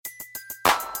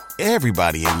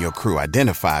Everybody in your crew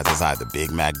identifies as either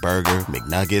Big Mac Burger,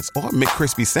 McNuggets, or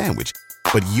McCrispy Sandwich.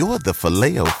 But you're the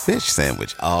Filet-O-Fish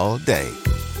Sandwich all day.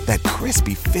 That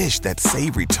crispy fish, that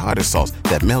savory tartar sauce,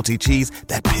 that melty cheese,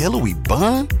 that pillowy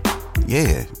bun.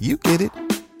 Yeah, you get it.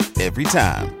 Every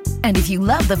time. And if you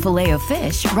love the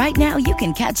Filet-O-Fish, right now you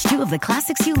can catch two of the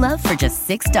classics you love for just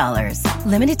 $6.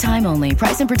 Limited time only.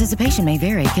 Price and participation may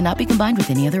vary. Cannot be combined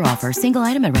with any other offer. Single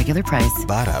item at regular price.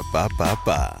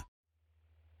 Ba-da-ba-ba-ba.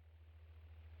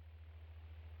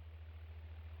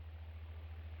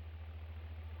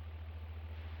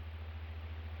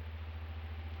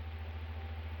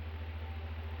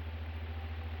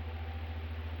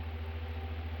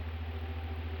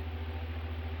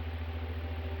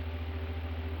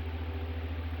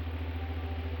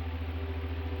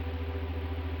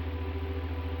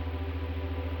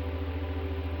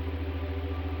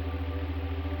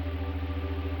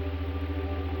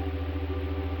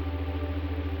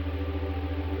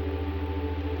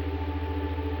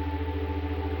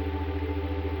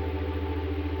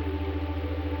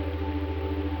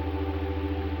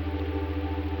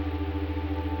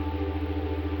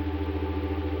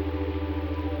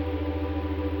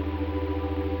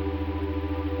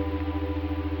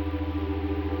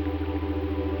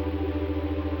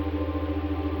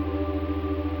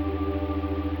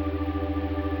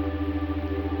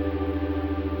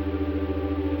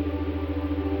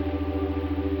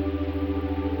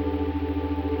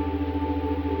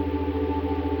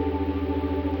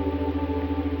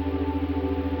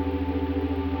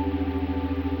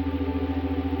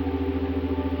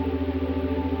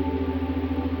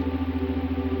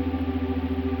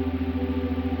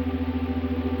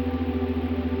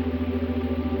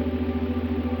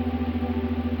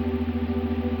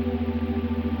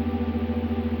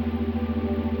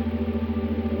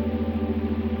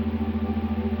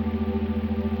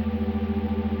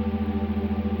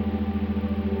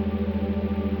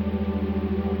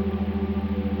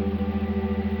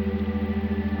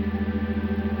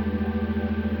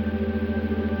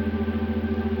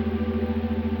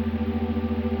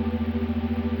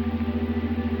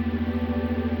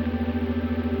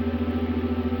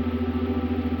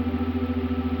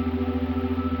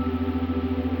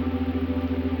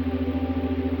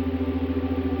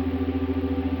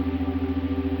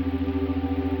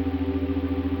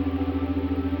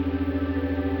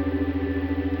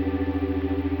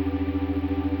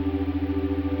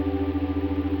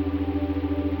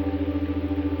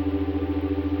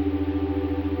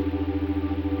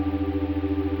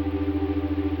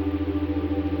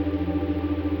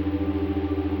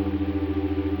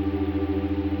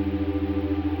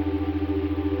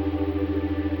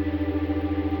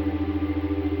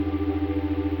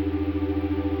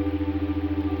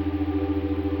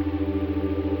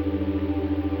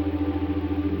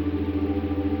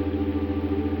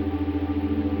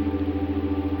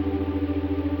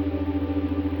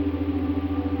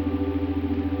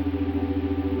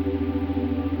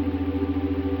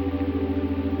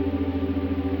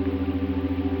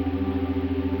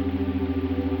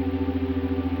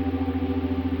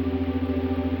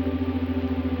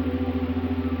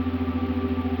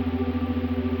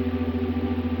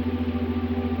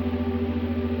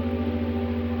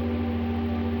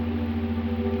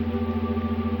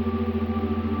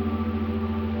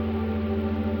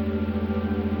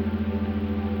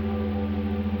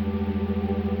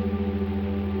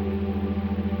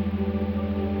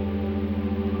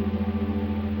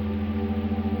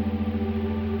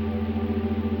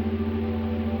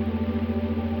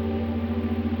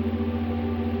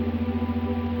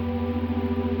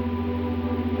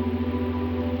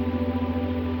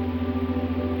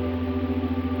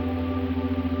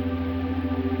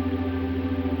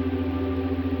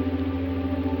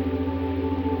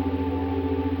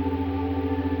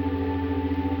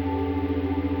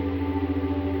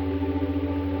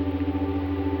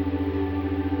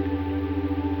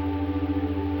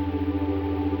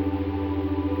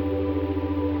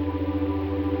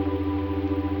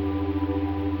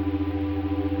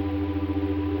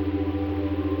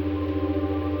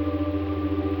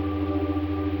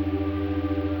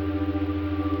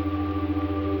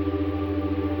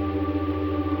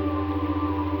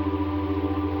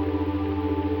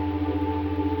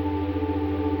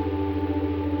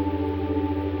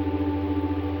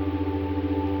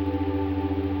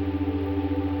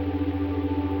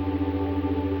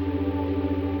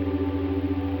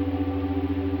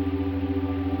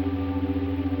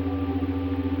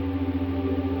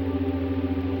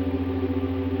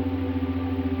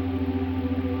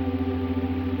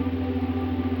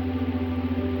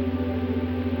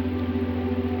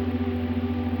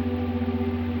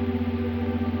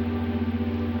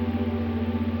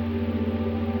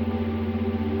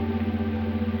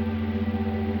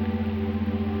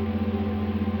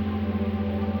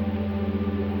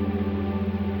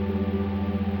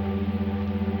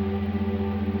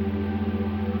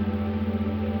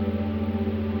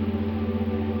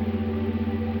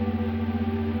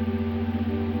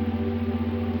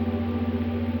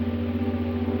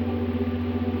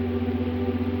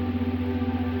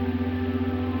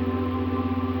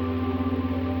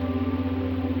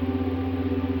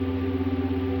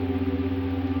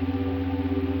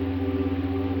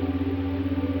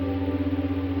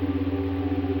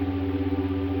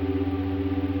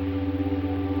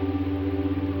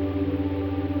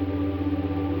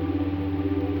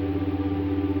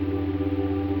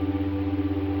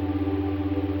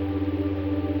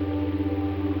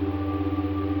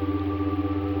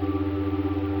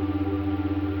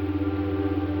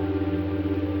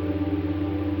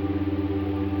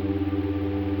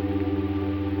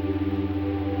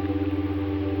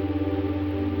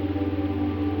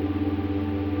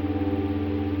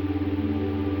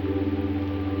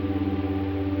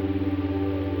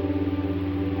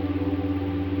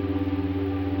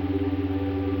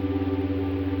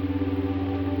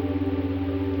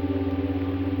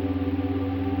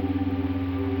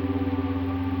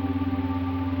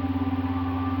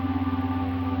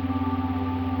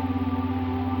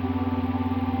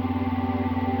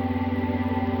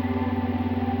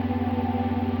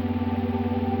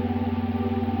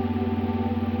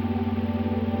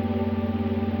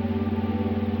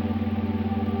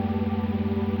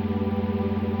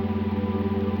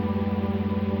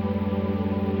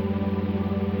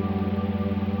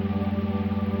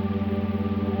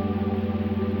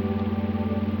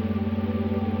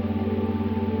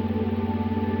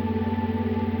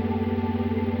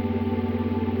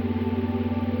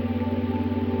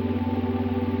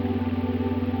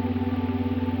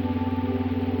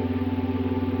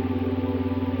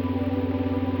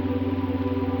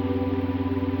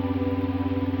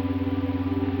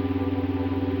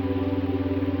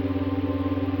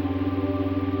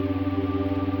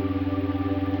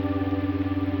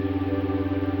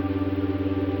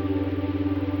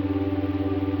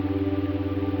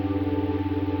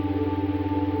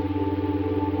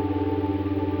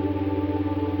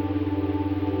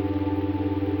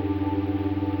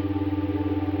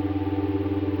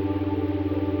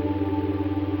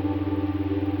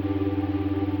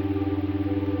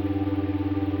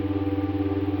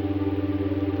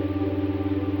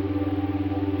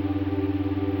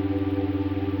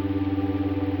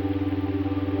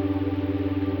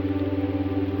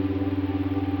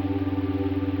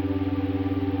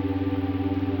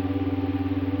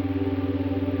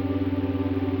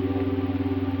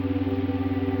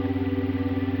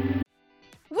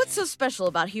 What's so special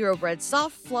about Hero Bread's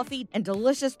soft, fluffy, and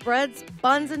delicious breads,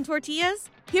 buns, and tortillas?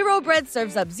 Hero Bread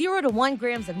serves up 0 to 1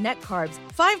 grams of net carbs,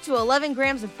 5 to 11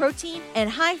 grams of protein, and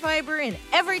high fiber in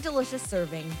every delicious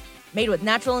serving. Made with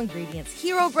natural ingredients,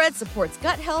 Hero Bread supports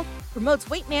gut health, promotes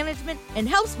weight management, and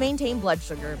helps maintain blood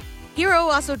sugar. Hero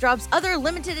also drops other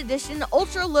limited edition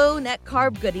ultra-low net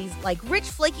carb goodies like rich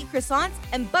flaky croissants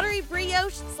and buttery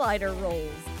brioche slider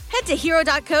rolls. Head to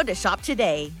hero.co to shop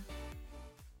today.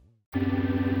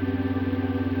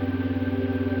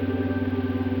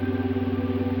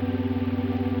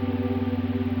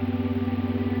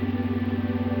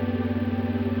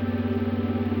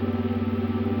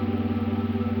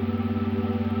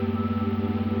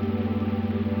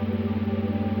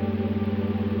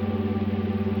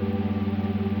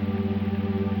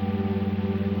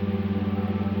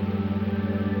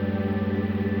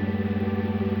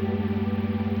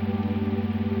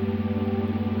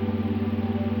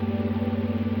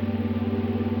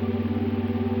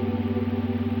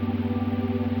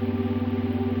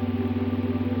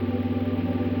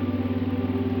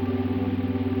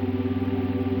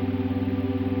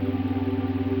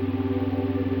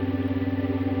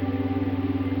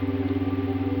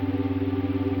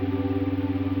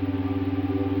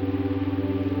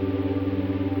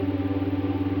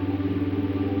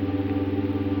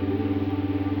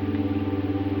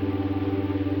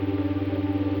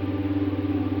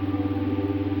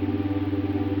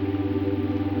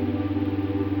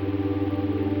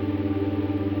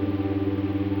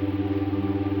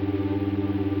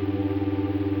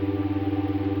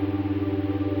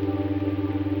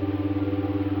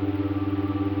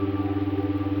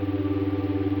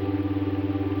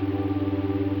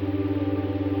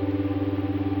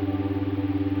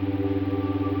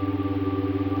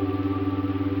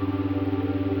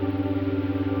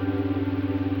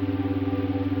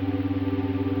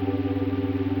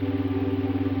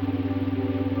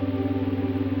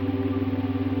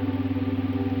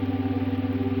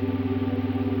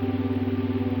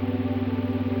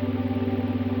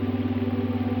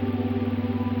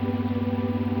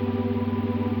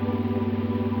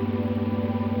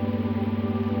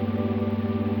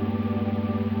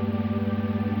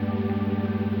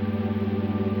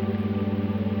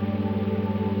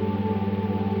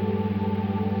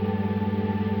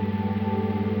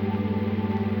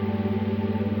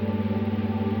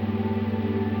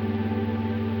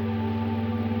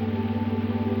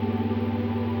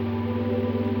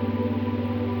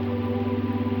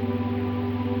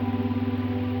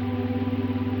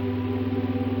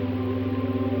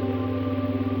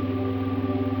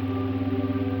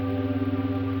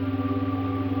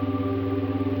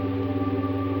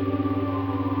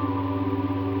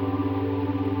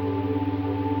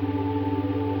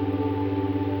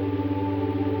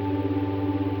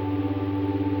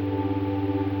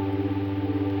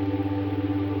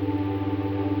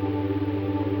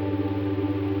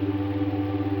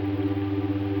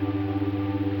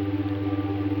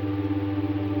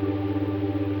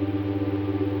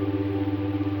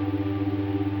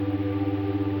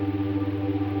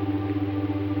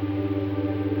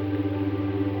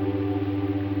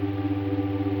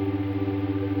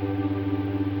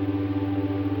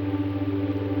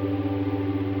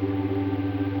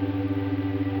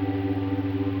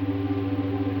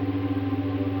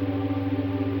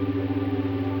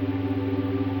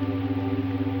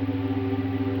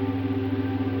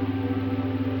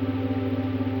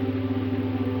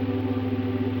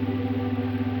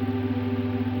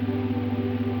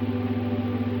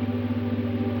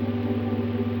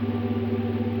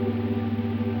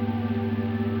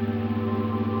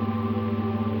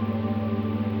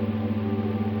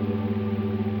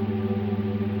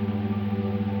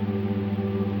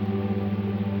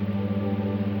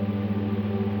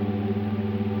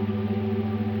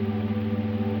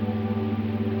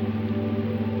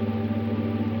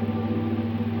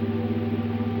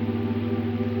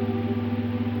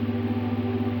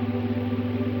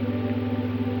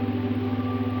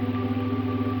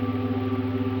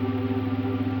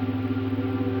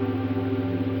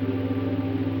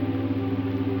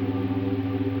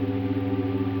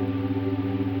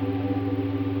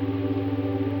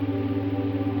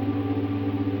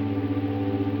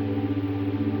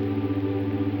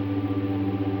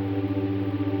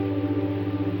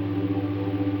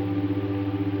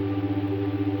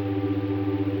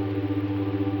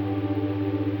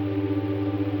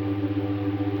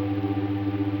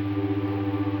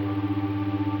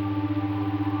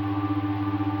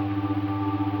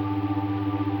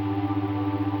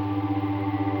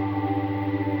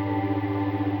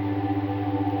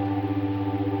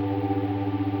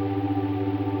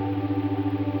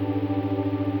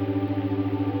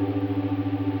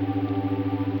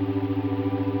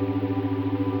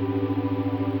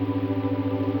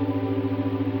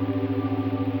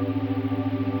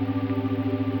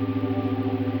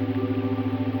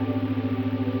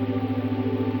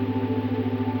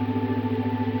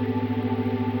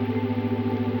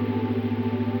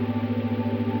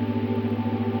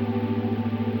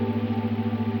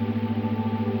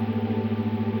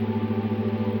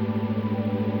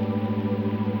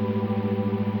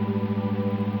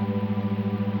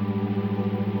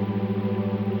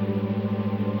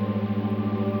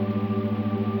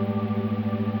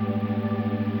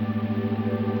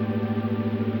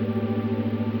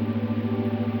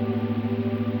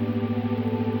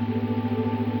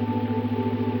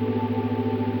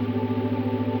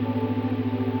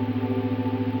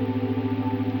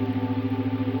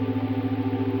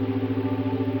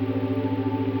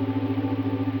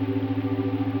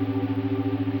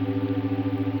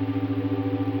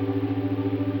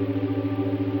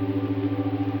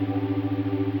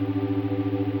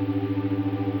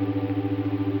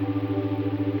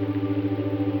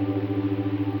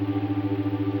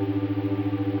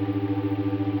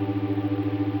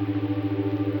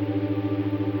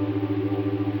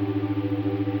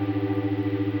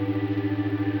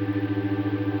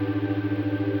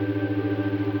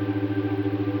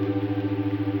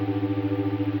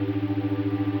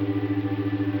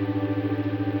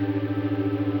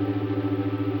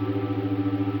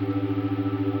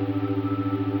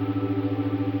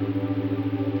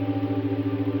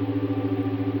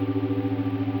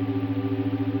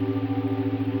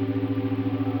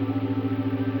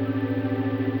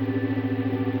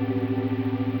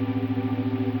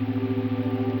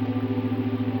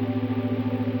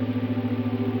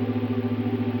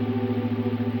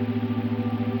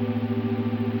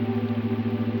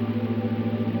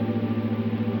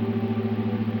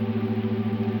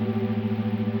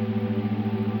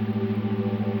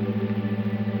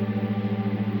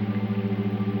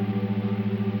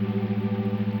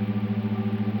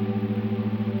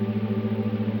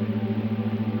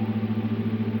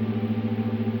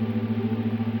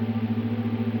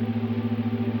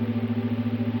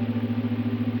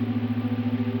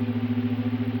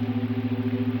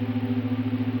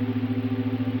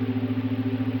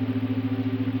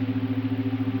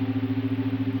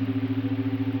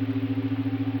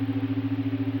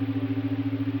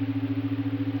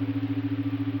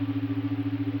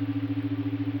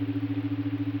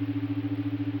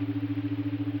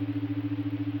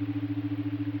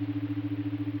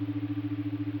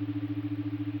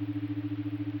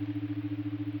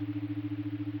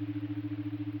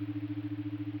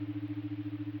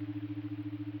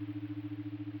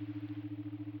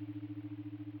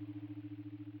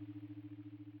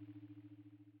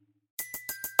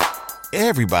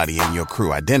 Everybody in your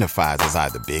crew identifies as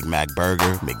either Big Mac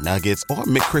Burger, McNuggets, or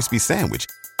McCrispy Sandwich.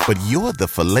 But you're the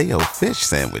Filet-O-Fish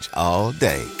Sandwich all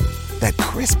day. That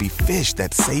crispy fish,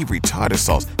 that savory tartar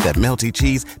sauce, that melty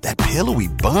cheese, that pillowy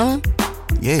bun.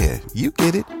 Yeah, you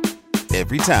get it.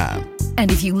 Every time.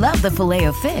 And if you love the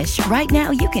Filet-O-Fish, right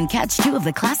now you can catch two of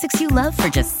the classics you love for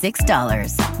just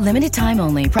 $6. Limited time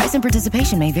only. Price and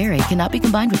participation may vary. Cannot be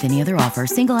combined with any other offer.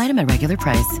 Single item at regular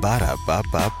price.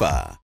 Ba-da-ba-ba-ba.